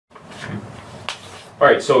All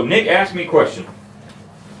right, so Nick asked me a question.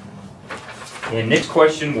 And Nick's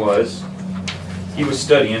question was, he was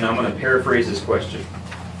studying, I'm going to paraphrase his question.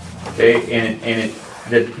 Okay,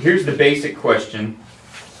 here's the basic question.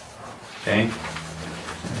 Okay.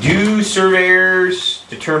 Do surveyors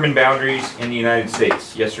determine boundaries in the United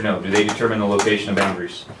States? Yes or no? Do they determine the location of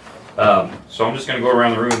boundaries? So I'm just going to go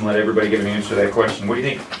around the room and let everybody give an answer to that question. What do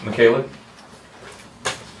you think, Michaela?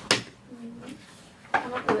 I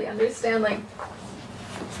don't really understand, like,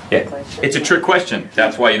 yeah, it's a trick question.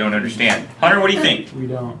 That's why you don't understand. Hunter, what do you think? We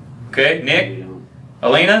don't. Okay, Nick?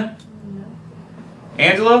 Elena? No.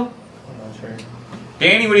 Angelo? I'm not sure.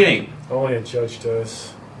 Danny, what do you think? Only a judge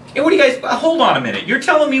does. Hey, what do you guys, hold on a minute. You're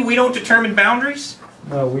telling me we don't determine boundaries?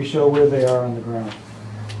 No, we show where they are on the ground.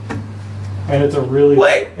 And it's a really...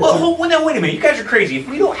 Wait, well, now wait a minute. You guys are crazy. If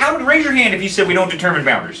we don't, how would raise your hand if you said we don't determine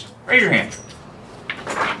boundaries? Raise your hand.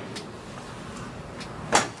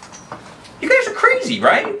 You guys are crazy,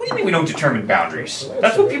 right? What do you mean we don't determine boundaries?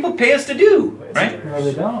 That's what people pay us to do, right? No,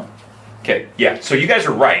 they don't. Okay, yeah, so you guys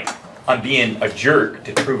are right on being a jerk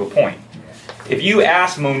to prove a point. If you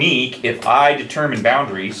ask Monique if I determine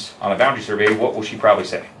boundaries on a boundary survey, what will she probably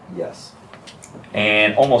say? Yes.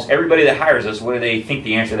 And almost everybody that hires us, what do they think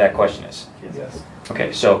the answer to that question is? Yes.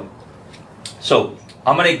 Okay, so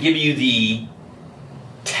I'm going to give you the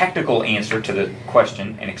technical answer to the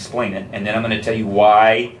question and explain it, and then I'm going to tell you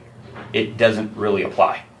why it doesn't really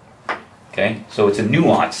apply. Okay, so it's a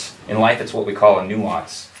nuance. In life, it's what we call a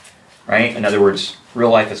nuance, right? In other words, real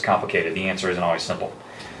life is complicated. The answer isn't always simple.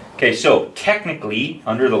 Okay, so technically,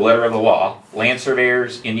 under the letter of the law, land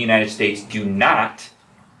surveyors in the United States do not...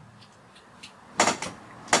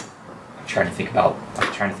 I'm trying to think of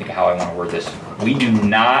how I want to word this. We do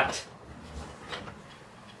not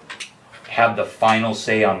have the final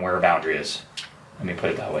say on where a boundary is. Let me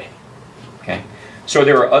put it that way. Okay? So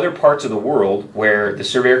there are other parts of the world where the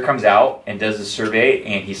surveyor comes out and does a survey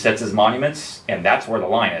and he sets his monuments, and that's where the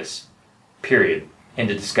line is. Period.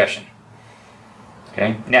 End of discussion.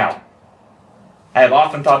 Okay? Now, I have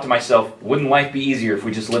often thought to myself, wouldn't life be easier if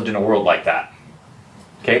we just lived in a world like that?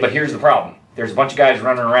 Okay, but here's the problem. There's a bunch of guys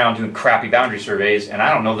running around doing crappy boundary surveys, and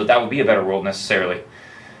I don't know that that would be a better world necessarily.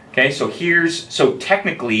 Okay, so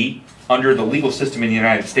technically, under the legal system in the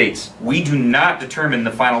United States, we do not determine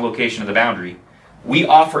the final location of the boundary. We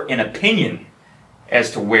offer an opinion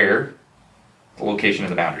as to where the location of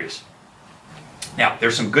the boundary is. Now,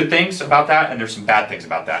 there's some good things about that, and there's some bad things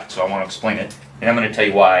about that, so I want to explain it, and I'm going to tell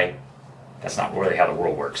you why that's not really how the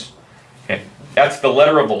world works. Okay, that's the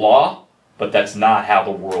letter of the law, but that's not how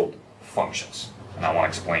the world functions, and I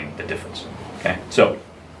want to explain the difference. Okay, so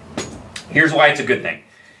here's why it's a good thing.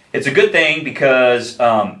 It's a good thing because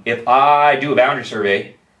if I do a boundary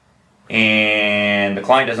survey and the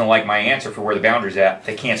client doesn't like my answer for where the boundary's at,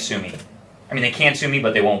 they can't sue me. I mean, they can sue me,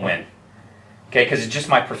 but they won't win. Okay, because it's just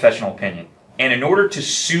my professional opinion. And in order to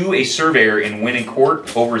sue a surveyor and win in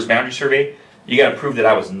court over his boundary survey, you got to prove that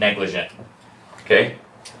I was negligent. Okay?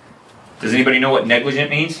 Does anybody know what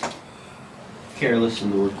negligent means? Careless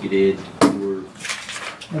in the work you did. And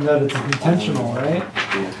that it's intentional, right?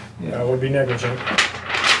 Yeah. That would be negligent.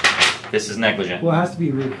 This is negligent. Well, it has to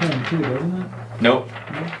be recurring too, doesn't it? Nope.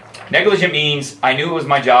 Negligent means I knew it was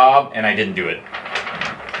my job and I didn't do it.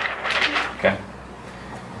 Okay?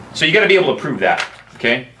 So you got to be able to prove that.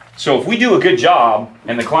 Okay? So if we do a good job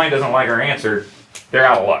and the client doesn't like our answer, they're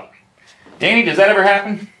out of luck. Danny, does that ever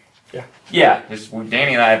happen? Yeah. Yeah.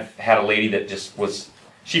 Danny and I have had a lady that just was,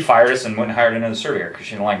 she fired us and went and hired another surveyor because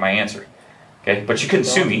she didn't like my answer. Okay? But she couldn't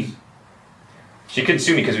sue me. She couldn't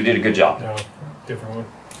sue me because we did a good job. No, different one.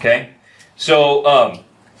 Okay? So,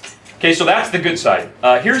 so that's the good side.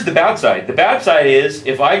 Here's the bad side. The bad side is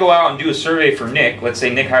if I go out and do a survey for Nick, let's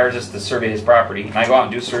say Nick hires us to survey his property, and I go out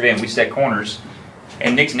and do a survey and we set corners,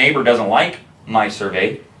 and Nick's neighbor doesn't like my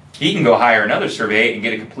survey, he can go hire another survey and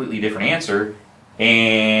get a completely different answer,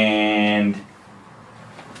 and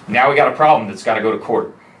now we got a problem that's got to go to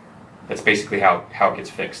court. That's basically how it gets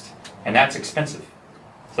fixed. And that's expensive.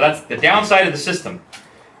 So that's the downside of the system.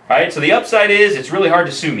 Right? So the upside is it's really hard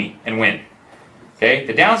to sue me and win. Okay?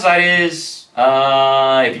 The downside is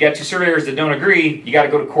if you got two surveyors that don't agree, you got to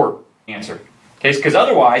go to court. Answer. Okay? Because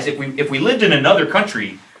otherwise, if we lived in another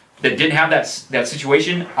country that didn't have that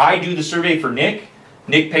situation, I do the survey for Nick.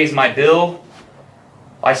 Nick pays my bill.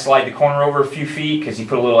 I slide the corner over a few feet because he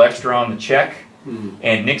put a little extra on the check.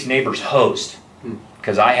 And Nick's neighbor's hosed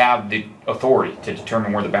because I have the authority to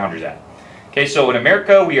determine where the boundary's at. Okay, so in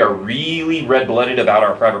America, we are really red-blooded about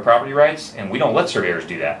our private property rights, and we don't let surveyors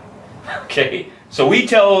do that. Okay, so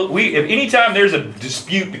if anytime there's a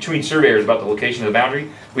dispute between surveyors about the location of the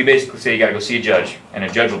boundary, we basically say you got to go see a judge, and a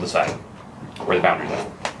judge will decide. where the boundaries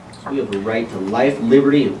are. So we have a right to life,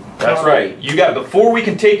 liberty, and That's right. You got,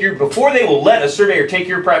 before they will let a surveyor take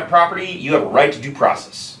your property, you have a right to due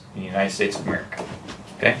process in the United States of America.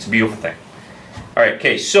 Okay, it's a beautiful thing. All right,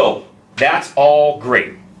 okay, so that's all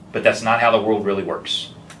great, but that's not how the world really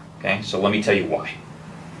works. Okay, so let me tell you why.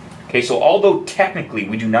 Okay, so although technically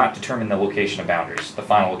we do not determine the location of boundaries, the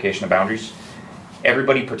final location of boundaries,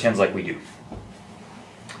 everybody pretends like we do.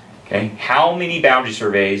 Okay, how many boundary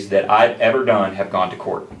surveys that I've ever done have gone to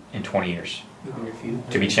court in 20 years very few.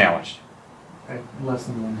 to be challenged? Less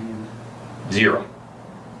than one hand. 0.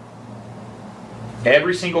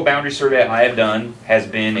 Every single boundary survey I have done has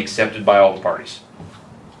been accepted by all the parties.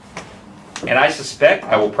 And I suspect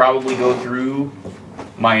I will probably go through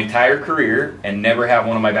my entire career and never have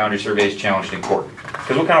one of my boundary surveys challenged in court.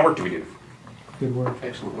 Because what kind of work do we do? Good work.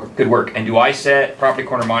 Excellent work. Good work. And do I set property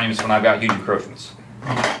corner monuments when I've got huge encroachments?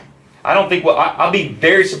 I don't think, I'll be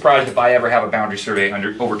very surprised if I ever have a boundary survey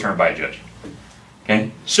overturned by a judge.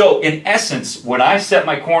 Okay? So, in essence, when I set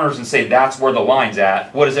my corners and say that's where the line's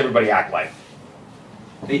at, what does everybody act like?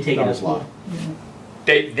 They take it as law.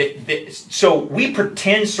 So we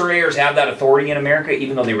pretend surveyors have that authority in America,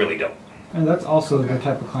 even though they really don't. And that's also the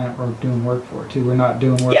type of client we're doing work for, too. We're not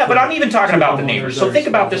doing work Yeah, but for I'm even talking about the neighbors. So think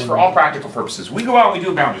about this for all practical purposes. We go out and we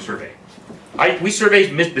do a boundary survey. We survey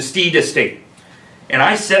the Steed estate. And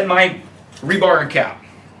I set my rebar and cap.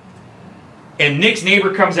 And Nick's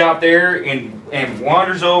neighbor comes out there and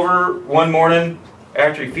wanders over one morning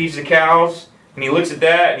after he feeds the cows. And he looks at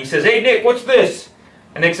that and he says, "Hey, Nick, what's this?"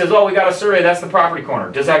 And Nick says, "Oh, we got a survey, that's the property corner."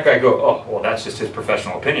 Does that guy go, "Oh, well, that's just his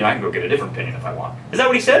professional opinion. I can go get a different opinion if I want"? Is that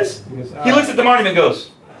what he says? He looks at the monument and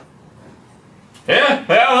goes, "Yeah,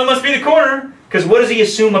 well, that must be the corner." Because what does he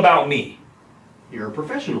assume about me? You're a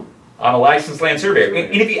professional. I'm a licensed land surveyor.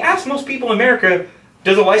 And if you ask most people in America,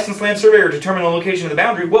 does a licensed land surveyor determine the location of the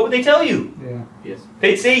boundary? What would they tell you? Yeah. Yes.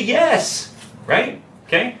 They'd say yes, right?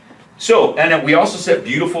 Okay. So, and then we also set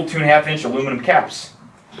beautiful 2.5-inch aluminum caps.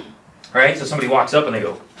 Right? So somebody walks up and they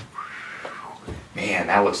go, "Man,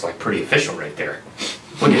 that looks like pretty official right there.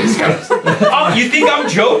 Look at this guy." Oh, you think I'm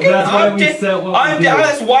joking? That's why we said what we did.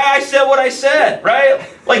 That's why I said what I said, right?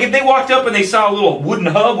 Like if they walked up and they saw a little wooden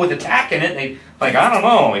hub with a tack in it, and they like, "I don't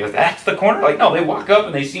know, like, that's the corner." Like, no, they walk up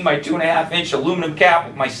and they see my 2.5-inch aluminum cap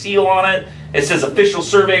with my seal on it. It says official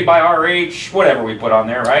survey by RH, whatever we put on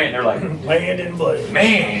there, right? And they're like, Land and blood.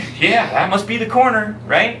 "Man, yeah, that must be the corner,"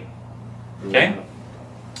 right? Okay.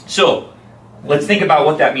 So, let's think about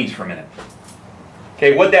what that means for a minute.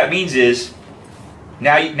 Okay, what that means is,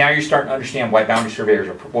 now you're starting to understand why boundary surveyors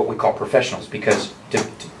are what we call professionals, because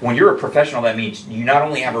when you're a professional, that means you not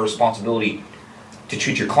only have a responsibility to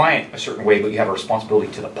treat your client a certain way, but you have a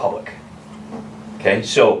responsibility to the public. Okay,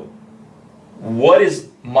 so what is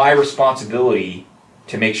my responsibility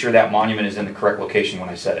to make sure that monument is in the correct location when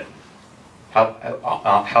I set it?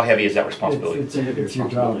 How heavy is that responsibility? It's a heavy It's your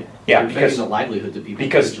responsibility. Yeah, You're because- affecting the livelihood of people.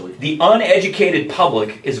 Because eventually. the uneducated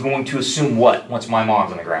public is going to assume what once my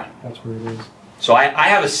mom's on the ground? That's where it is. So I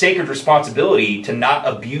have a sacred responsibility to not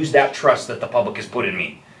abuse that trust that the public has put in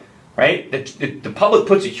me. Right? The public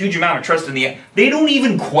puts a huge amount of trust in they don't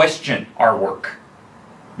even question our work.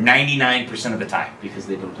 99% of the time. Because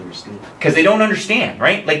they don't understand. Because they don't understand,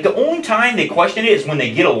 right? Like the only time they question it is when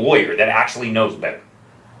they get a lawyer that actually knows better.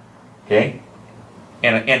 Okay?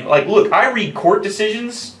 And like, look, I read court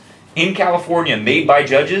decisions in California made by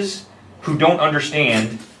judges who don't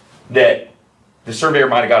understand that the surveyor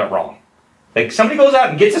might have got it wrong. Like somebody goes out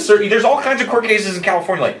and gets a survey. There's all kinds of court cases in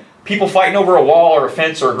California, like people fighting over a wall or a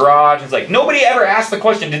fence or a garage. It's like nobody ever asked the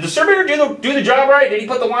question, did the surveyor do the job right? Did he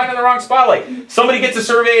put the line in the wrong spot? Like somebody gets a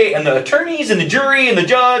survey and the attorneys and the jury and the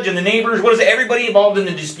judge and the neighbors, what does everybody involved in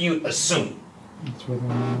the dispute assume? That's where the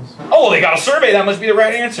line is. Oh, they got a survey, that must be the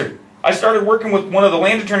right answer. I started working with one of the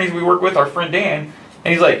land attorneys we work with, our friend Dan,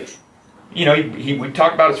 and he's like, you know, we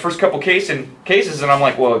talked about his first couple cases, and I'm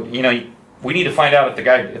like, well, you know, we need to find out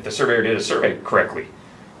if the surveyor did a survey correctly.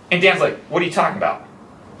 And Dan's like, what are you talking about?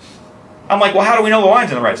 I'm like, well, how do we know the line's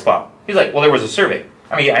in the right spot? He's like, well, there was a survey.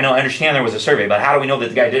 I mean, I understand there was a survey, but how do we know that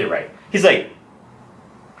the guy did it right? He's like,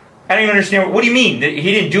 I don't even understand. What do you mean that he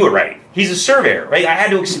didn't do it right? He's a surveyor, right? I had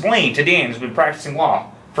to explain to Dan, who's been practicing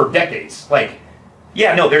law for decades, like,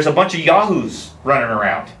 yeah, no, there's a bunch of yahoos running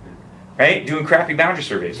around, right, doing crappy boundary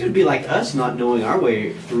surveys. It would be like us not knowing our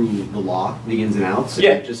way through the law, the ins and outs, and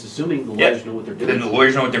Yeah. just assuming the lawyers know what they're doing. Then the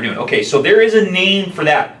lawyers know what they're doing. Okay, so there is a name for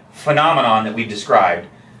that phenomenon that we've described,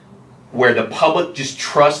 where the public just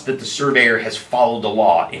trusts that the surveyor has followed the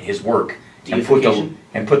law in his work and put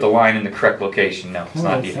the line in the correct location. No, it's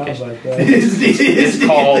not It sounds deification. like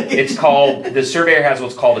that. It's called the surveyor has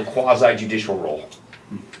what's called a quasi-judicial role.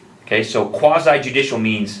 Okay, so quasi-judicial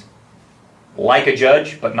means like a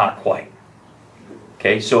judge, but not quite.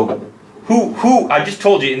 Okay, so who, I just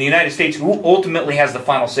told you, in the United States, who ultimately has the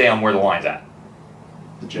final say on where the line's at?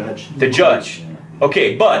 The judge. The judge.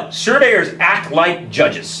 Okay, but surveyors act like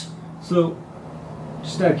judges. So,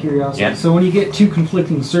 just out of curiosity, Yeah. so when you get two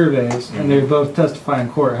conflicting surveys and they both testify in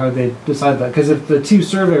court, how do they decide that? Because if the two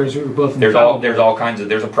surveyors are both There's all kinds of,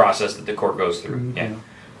 there's a process that the court goes through. Yeah.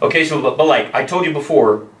 Okay, so but like I told you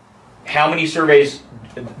before, how many surveys,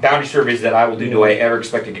 boundary surveys that I will do I ever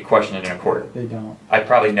expect to get questioned in a court? They don't. I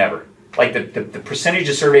probably never. Like the percentage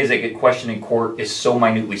of surveys that get questioned in court is so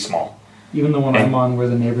minutely small. Even the one I'm on where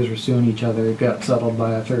the neighbors were suing each other, it got settled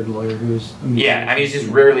by a third lawyer who's... Yeah, I mean, it just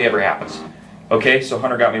rarely ever happens. Okay, so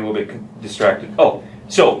Hunter got me a little bit distracted. Oh,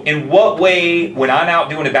 so in what way, when I'm out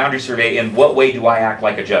doing a boundary survey, in what way do I act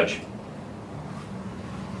like a judge?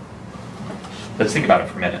 Let's think about it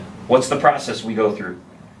for a minute. What's the process we go through?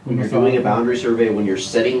 When you're doing a boundary survey, when you're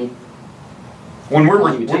setting... When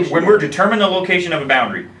we're determining the location of a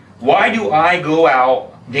boundary, why do I go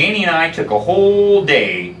out, Danny and I took a whole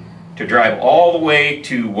day to drive all the way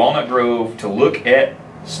to Walnut Grove to look at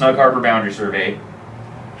Snug Harbor Boundary Survey.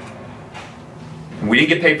 We didn't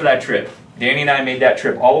get paid for that trip. Danny and I made that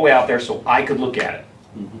trip all the way out there so I could look at it.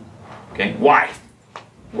 Okay, why?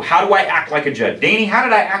 How do I act like a judge? Danny, how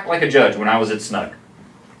did I act like a judge when I was at Snug?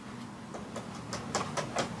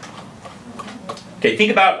 Okay,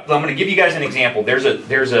 think about, I'm going to give you guys an example.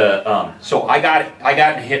 So I got in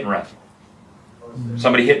a hit and run.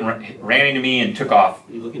 Somebody ran into me and took off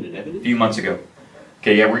Are you looking at a evidence? few months ago.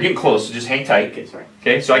 Okay, yeah, we're getting close, so just hang tight. Okay, sorry.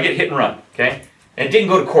 Okay, so I get hit and run, okay? And it didn't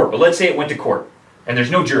go to court, but let's say it went to court. And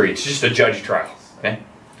there's no jury, it's just a judge trial, okay?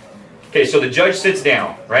 Okay, so the judge sits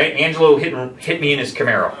down, right? Angelo hit me in his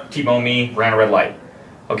Camaro, T-boned me, ran a red light.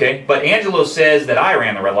 Okay, but Angelo says that I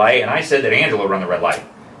ran the red light, and I said that Angelo ran the red light.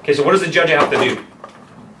 Okay, so what does the judge have to do?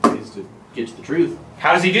 Is to get to the truth.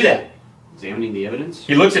 How does he do that? Examining the evidence.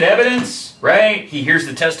 He looks at evidence, right? He hears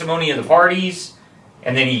the testimony of the parties,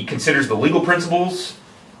 and then he considers the legal principles,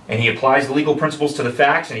 and he applies the legal principles to the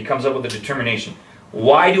facts, and he comes up with a determination.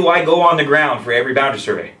 Why do I go on the ground for every boundary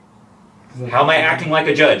survey? How am I acting like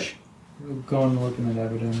a judge? Going and looking at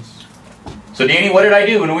evidence. So Danny, what did I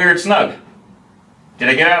do when we were at Snug? Did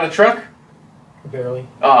I get out of the truck? Barely.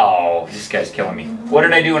 Oh, this guy's killing me. What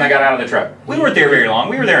did I do when I got out of the truck? We weren't there very long.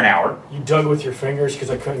 We were there an hour. You dug with your fingers because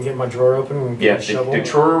I couldn't get my drawer open when we Yeah, put the shovel. the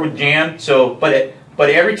drawer would jam. So, but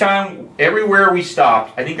everywhere we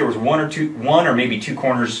stopped, I think there was one or maybe two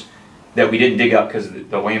corners that we didn't dig up because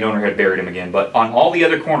the landowner had buried them again. But on all the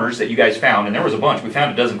other corners that you guys found, and there was a bunch, we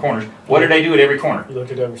found a dozen corners. What did I do at every corner? You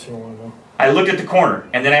looked at every single one of them. I looked at the corner,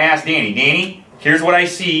 and then I asked Danny, here's what I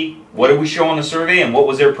see. What did we show on the survey, and what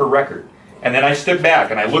was there per record? And then I stood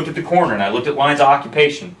back, and I looked at the corner, and I looked at lines of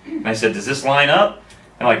occupation. And I said, does this line up?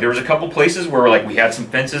 And like there was a couple places where like we had some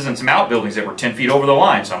fences and some outbuildings that were 10 feet over the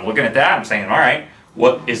line. So I'm looking at that, I'm saying, all right,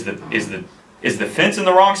 what is the fence in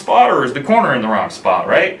the wrong spot, or is the corner in the wrong spot,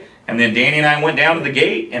 right? And then Danny and I went down to the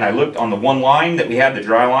gate, and I looked on the one line that we had, the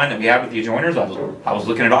dry line that we had with the adjoiners. I was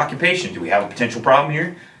looking at occupation. Do we have a potential problem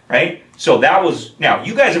here, right? So that was, now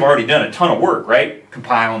you guys have already done a ton of work, right?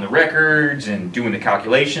 Compiling the records and doing the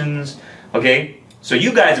calculations, okay? So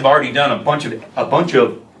you guys have already done a bunch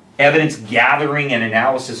of evidence gathering and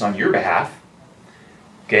analysis on your behalf,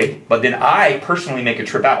 okay? But then I personally make a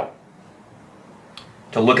trip out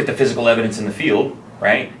to look at the physical evidence in the field,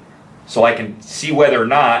 right? So I can see whether or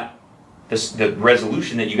not the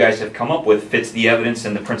resolution that you guys have come up with fits the evidence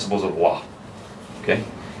and the principles of law. Okay?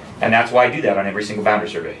 And that's why I do that on every single boundary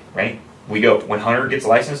survey, right? We go, when Hunter gets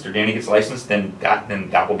licensed or Danny gets licensed, then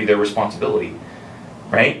that will be their responsibility.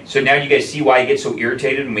 Right? So now you guys see why I get so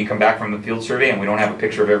irritated when we come back from the field survey and we don't have a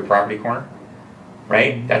picture of every property corner?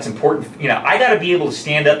 Right? That's important. You know, I gotta be able to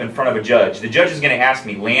stand up in front of a judge. The judge is gonna ask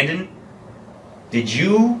me, Landon, did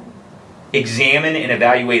you examine and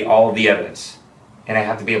evaluate all of the evidence? And I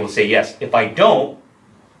have to be able to say yes. If I don't,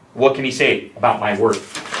 what can he say about my work?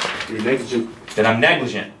 You're negligent. Then I'm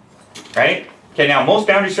negligent, right? Okay, now most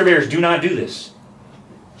boundary surveyors do not do this.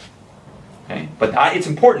 Okay, but it's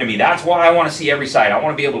important to me. That's why I want to see every side. I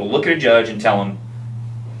want to be able to look at a judge and tell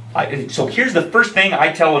him. So here's the first thing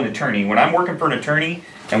I tell an attorney. When I'm working for an attorney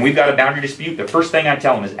and we've got a boundary dispute, the first thing I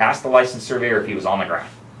tell him is ask the licensed surveyor if he was on the ground.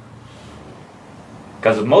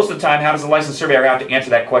 Because most of the time, how does the licensed surveyor have to answer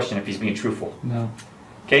that question if he's being truthful? No.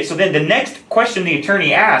 Okay, so then the next question the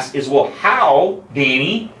attorney asks is, well, how,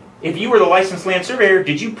 Danny, if you were the licensed land surveyor,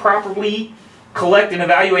 did you properly collect and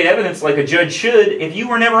evaluate evidence like a judge should if you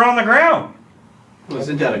were never on the ground? Well,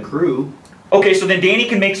 isn't that a crew? Okay, so then Danny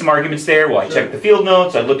can make some arguments there. Well, I checked the field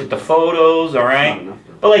notes, I looked at the photos, all Not right? enough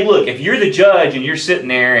to But like, look, if you're the judge and you're sitting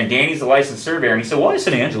there and Danny's the licensed surveyor and he said, well, I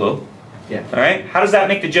said Angelo. Yeah. All right. How does that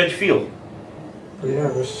make the judge feel? Pretty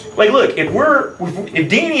nervous. Like, look, if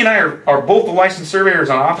Danny and I are both the licensed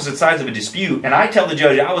surveyors on opposite sides of a dispute, and I tell the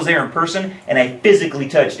judge I was there in person and I physically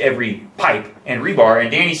touched every pipe and rebar,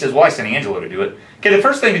 and Danny says, well, I sent Angelo to do it. Okay, the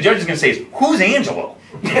first thing the judge is going to say is, who's Angelo?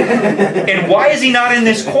 And why is he not in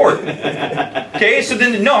this court? Okay, so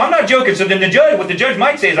then, no, I'm not joking. So then what the judge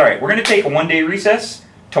might say is, all right, we're going to take a one-day recess.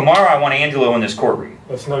 Tomorrow I want Angelo in this courtroom.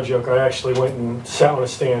 That's no joke. I actually went and sat on a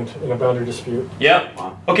stand in a boundary dispute. Yep.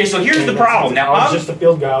 Wow. Okay, so here's the problem. Now, I was just a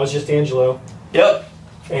field guy. I was just Angelo. Yep.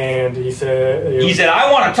 And he said... He said, I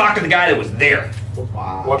want to talk to the guy that was there.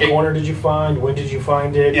 Wow. What Okay. corner did you find? When did you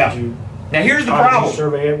find it? Yeah. Did you, Now, here's the how did problem. you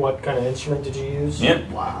survey it? What kind of instrument did you use?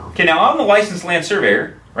 Yep. Wow. Okay, now I'm the licensed land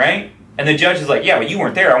surveyor, right? And the judge is like, yeah, but you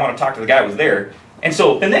weren't there. I want to talk to the guy who was there. And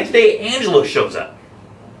so the next day, Angelo shows up.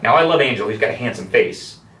 Now, I love Angelo. He's got a handsome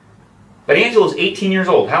face. But Angelo's 18 years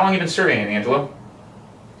old. How long have you been surveying, Angelo?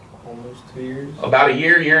 Almost 2 years. About a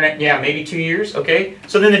year and yeah, maybe 2 years. Okay.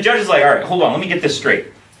 So then the judge is like, all right, hold on, let me get this straight.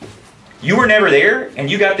 You were never there, and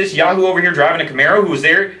you got this Yahoo over here driving a Camaro who was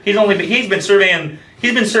there. He's been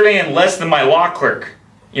surveying less than my law clerk.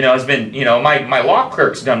 My law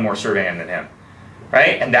clerk's done more surveying than him,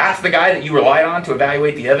 right? And that's the guy that you relied on to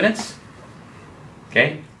evaluate the evidence.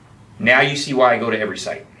 Okay. Now you see why I go to every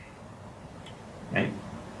site. Right?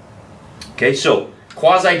 Okay, so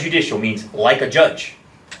quasi-judicial means like a judge.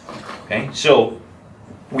 Okay, so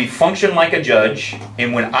we function like a judge,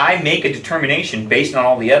 and when I make a determination based on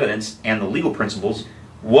all the evidence and the legal principles,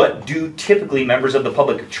 what do typically members of the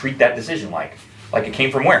public treat that decision like? Like it came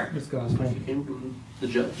from where? It's gospel. It came from the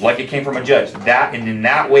judge. Like it came from a judge. And in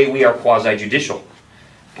that way we are quasi-judicial.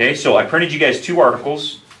 Okay, so I printed you guys 2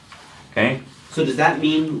 articles. Okay. So does that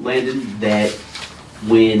mean, Landon, that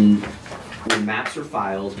when maps are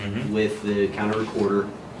filed Mhm. with the county recorder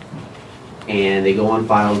and they go on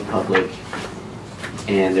file in public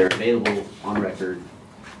and they're available on record,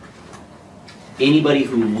 anybody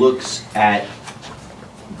who looks at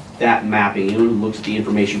that mapping, anyone who looks at the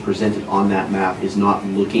information presented on that map is not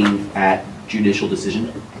looking at judicial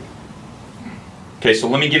decision? Okay, so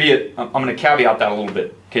let me give you, I'm going to caveat that a little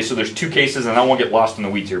bit. Okay, so there's 2 cases, and I won't get lost in the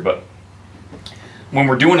weeds here, but when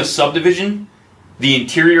we're doing a subdivision, the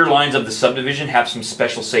interior lines of the subdivision have some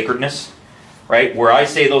special sacredness, right? Where I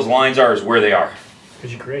say those lines are is where they are,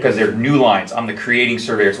 Because you created because they're new lines. I'm the creating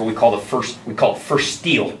surveyor. It's what we call it first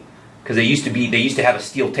steel, because they used to have a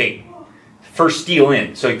steel tape. First steel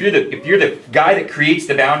in. So if you're the guy that creates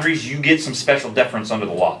the boundaries, you get some special deference under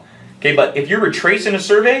the law. Okay, but if you're retracing a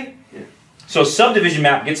survey, so a subdivision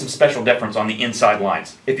map gets some special deference on the inside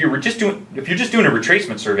lines. If you're just doing a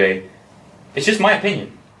retracement survey, it's just my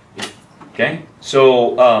opinion. Okay,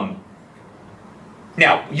 so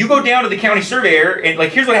now you go down to the county surveyor, and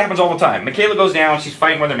like here's what happens all the time. Michaela goes down, she's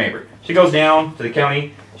fighting with her neighbor. She goes down to the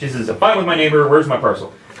county, she says, "I'm fighting with my neighbor. Where's my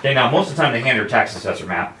parcel?" Okay, now most of the time they hand her a tax assessor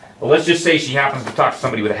map. But let's just say she happens to talk to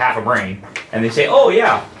somebody with a half a brain, and they say, "Oh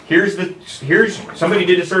yeah, here's somebody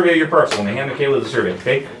did a survey of your parcel," and they hand Michaela the survey.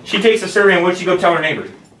 Okay, she takes the survey, and what does she go tell her neighbor?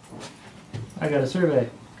 I got a survey.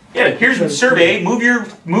 Yeah, here's the survey. Move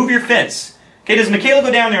your fence. Okay, does Michaela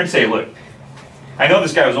go down there and say, "Look, I know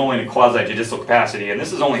this guy was only in a quasi-judicial capacity, and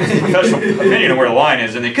this is only his professional opinion of where the line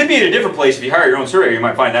is, and it could be at a different place. If you hire your own surveyor, you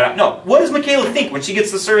might find that out." No. What does Michaela think when she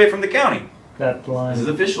gets the survey from the county? That line. This is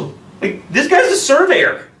official. Like, this guy's a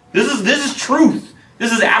surveyor. This is truth.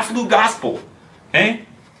 This is absolute gospel. Okay?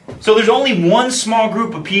 So there's only one small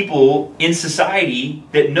group of people in society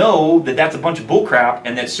that know that that's a bunch of bullcrap,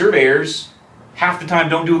 and that surveyors half the time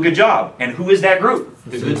don't do a good job. And who is that group?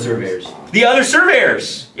 The good surveyors. The other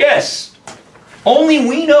surveyors. Yes. Only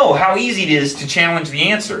we know how easy it is to challenge the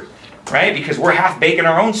answer, right? Because we're half baking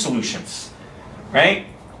our own solutions, right?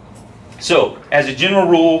 So, as a general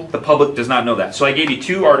rule, the public does not know that. So I gave you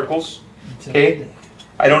 2 articles, okay?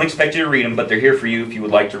 I don't expect you to read them, but they're here for you if you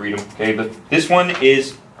would like to read them, okay? But this one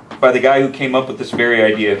is by the guy who came up with this very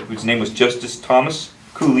idea, whose name was Justice Thomas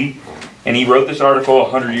Cooley, and he wrote this article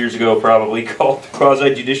 100 years ago probably called The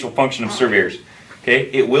Quasi-Judicial Function of Surveyors, okay?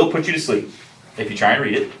 It will put you to sleep if you try and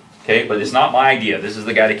read it, okay? But it's not my idea. This is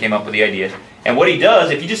the guy that came up with the idea. And what he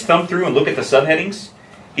does, if you just thumb through and look at the subheadings,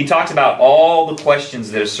 he talks about all the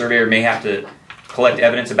questions that a surveyor may have to collect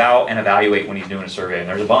evidence about and evaluate when he's doing a survey. And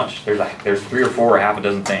there's a bunch. There's 3 or 4 or half a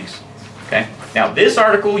dozen things. Okay? Now this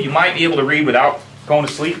article you might be able to read without going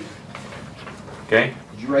to sleep. Okay?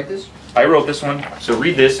 Did you write this? I wrote this one. So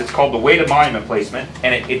read this. It's called The Way to Monument Placement.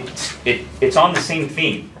 And it's on the same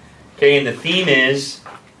theme. Okay? And the theme is,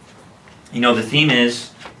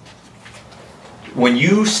 when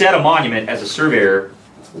you set a monument as a surveyor,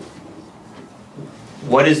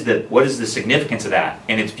 what is the significance of that?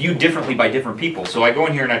 And it's viewed differently by different people. So I go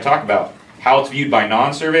in here and I talk about how it's viewed by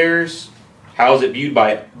non-surveyors, how is it viewed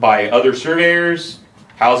by other surveyors,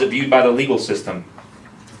 how is it viewed by the legal system.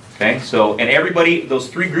 Okay, so, and everybody, those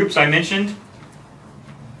three groups I mentioned,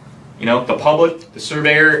 you know, the public, the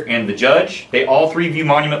surveyor, and the judge, they all three view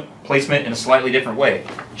monument placement in a slightly different way.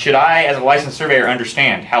 Should I, as a licensed surveyor,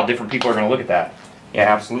 understand how different people are going to look at that?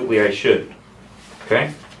 Yeah, absolutely I should.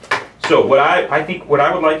 Okay? So what I think, what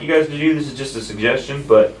I would like you guys to do, this is just a suggestion,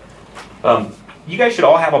 but you guys should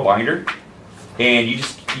all have a binder, and you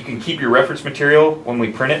can keep your reference material when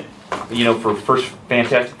we print it, you know, for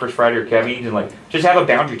Fantastic First Friday or CAB meetings, and like, just have a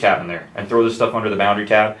boundary tab in there, and throw this stuff under the boundary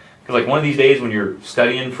tab. Because like one of these days when you're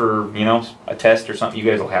studying for, you know, a test or something, you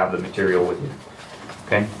guys will have the material with you.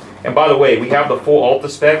 Okay? And by the way, we have the full ALTA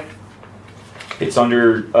spec. It's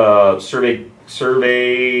under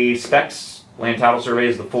survey specs. Land title survey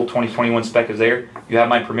is the full 2021 spec is there. You have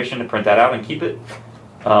my permission to print that out and keep it.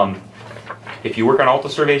 If you work on ALTA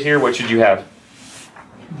surveys here, what should you have?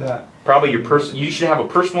 That. Probably your you should have a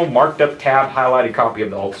personal marked up tab highlighted copy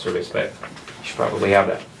of the ALTA survey spec. You should probably have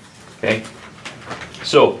that. Okay?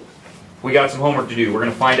 So, we got some homework to do. We're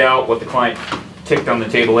going to find out what the client ticked on the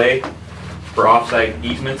table A for offsite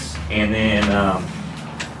easements, and then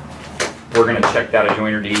we're going to check that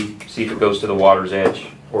adjoiner deed, see if it goes to the water's edge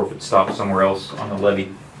or if it stops somewhere else on the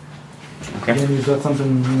levee. Okay. Danny, is that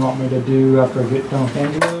something you want me to do after I get done with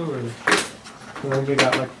Angelo, or? I think we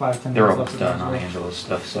got like 5-10 They're minutes almost left done on of this. Angela's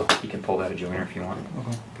stuff, so you can pull that adjoiner if you want.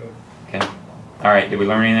 Okay. Okay. All right. Did we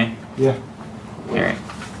learn anything? Yeah. All right.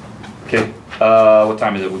 Okay. What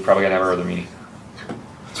time is it? We probably got to have our other meeting.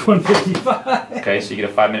 It's 1:55. Okay, so you get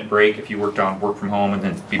a 5-minute break if you worked on work from home, and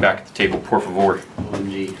then be back at the table. Por favor.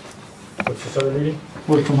 OMG. What's this other meeting?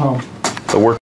 Work from home. The work.